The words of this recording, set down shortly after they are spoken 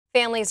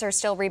Families are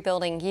still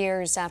rebuilding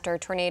years after a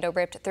tornado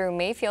ripped through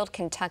Mayfield,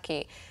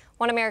 Kentucky.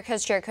 One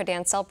America's Jericho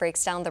Dancel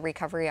breaks down the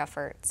recovery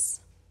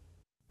efforts.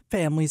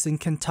 Families in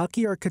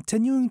Kentucky are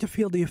continuing to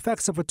feel the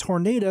effects of a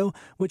tornado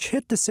which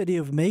hit the city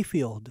of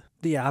Mayfield.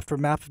 The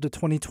aftermath of the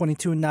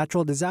 2022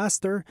 natural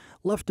disaster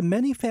left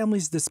many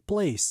families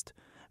displaced,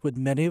 with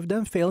many of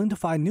them failing to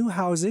find new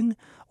housing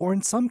or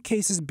in some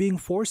cases being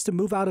forced to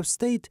move out of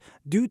state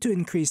due to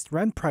increased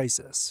rent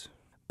prices.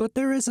 But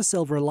there is a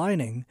silver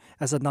lining,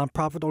 as a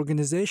nonprofit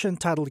organization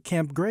titled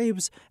Camp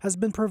Graves has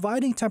been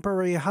providing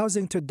temporary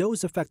housing to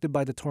those affected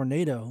by the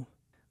tornado.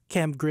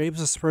 Camp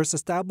Graves was first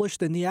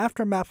established in the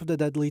aftermath of the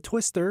deadly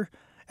twister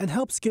and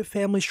helps give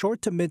families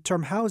short to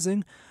mid-term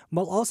housing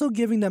while also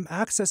giving them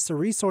access to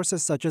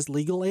resources such as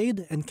legal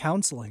aid and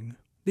counseling.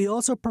 They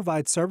also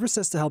provide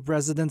services to help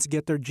residents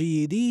get their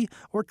GED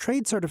or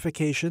trade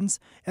certifications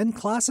and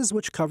classes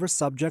which cover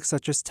subjects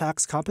such as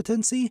tax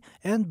competency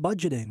and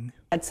budgeting.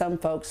 I had some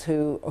folks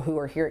who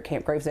are here at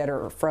Camp Graves that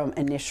are from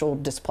initial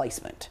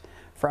displacement.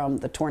 From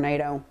the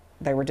tornado,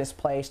 they were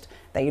displaced.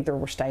 They either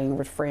were staying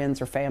with friends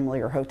or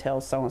family or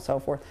hotels, so on and so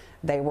forth.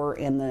 They were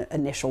in the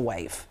initial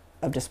wave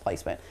of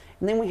displacement.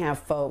 And then we have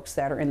folks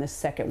that are in the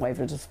second wave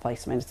of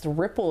displacement. It's the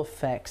ripple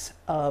effects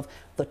of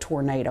the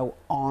tornado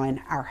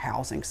on our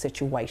housing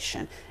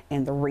situation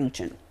in the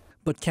region.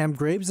 But Camp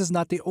Graves is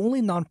not the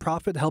only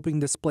nonprofit helping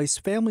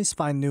displaced families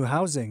find new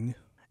housing.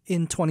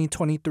 In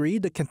 2023,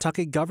 the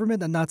Kentucky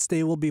government announced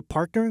they will be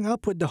partnering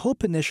up with the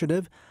HOPE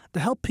initiative to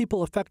help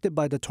people affected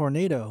by the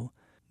tornado.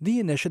 The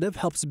initiative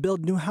helps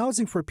build new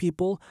housing for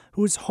people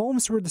whose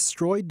homes were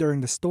destroyed during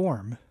the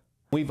storm.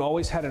 We've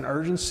always had an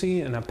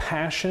urgency and a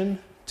passion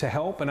to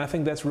help, and I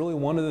think that's really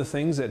one of the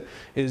things that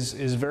is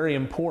very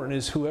important,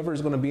 is whoever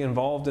is going to be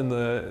involved in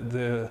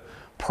the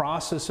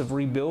process of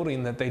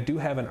rebuilding, that they do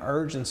have an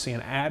urgency,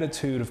 an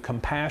attitude of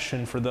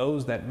compassion for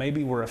those that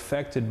maybe were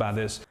affected by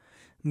this.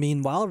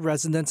 Meanwhile,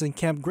 residents in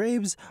Camp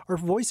Graves are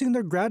voicing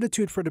their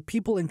gratitude for the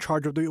people in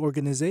charge of the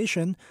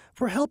organization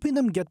for helping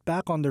them get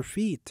back on their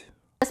feet.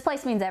 This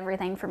place means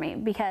everything for me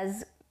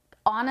because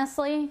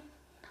honestly,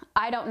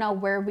 I don't know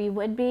where we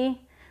would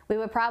be. We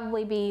would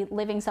probably be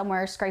living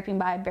somewhere scraping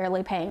by,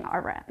 barely paying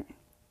our rent.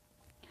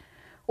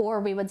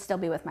 Or we would still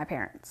be with my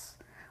parents.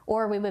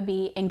 Or we would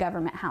be in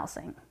government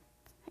housing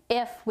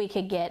if we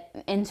could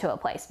get into a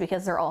place,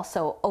 because they're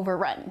also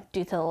overrun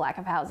due to the lack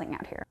of housing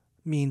out here.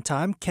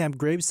 Meantime, Camp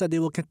Graves said they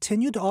will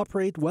continue to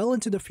operate well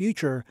into the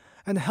future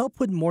and help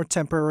with more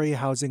temporary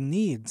housing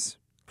needs.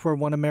 For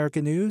One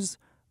America News,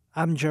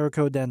 I'm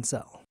Jericho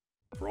Dancel.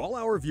 For all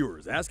our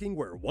viewers asking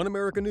where One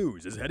America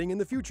News is heading in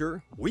the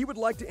future, we would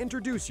like to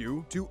introduce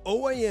you to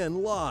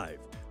OAN Live.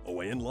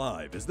 OAN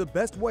Live is the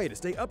best way to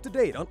stay up to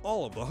date on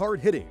all of the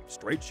hard-hitting,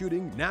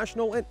 straight-shooting,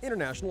 national and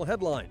international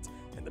headlines.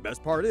 And the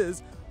best part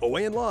is,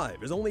 OAN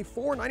Live is only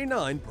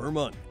 $4.99 per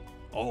month.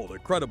 All the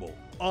credible,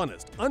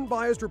 honest,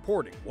 unbiased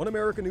reporting One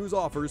America News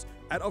offers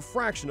at a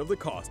fraction of the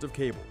cost of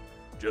cable.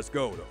 Just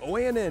go to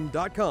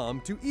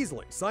OANN.com to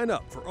easily sign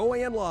up for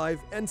OAN Live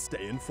and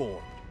stay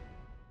informed.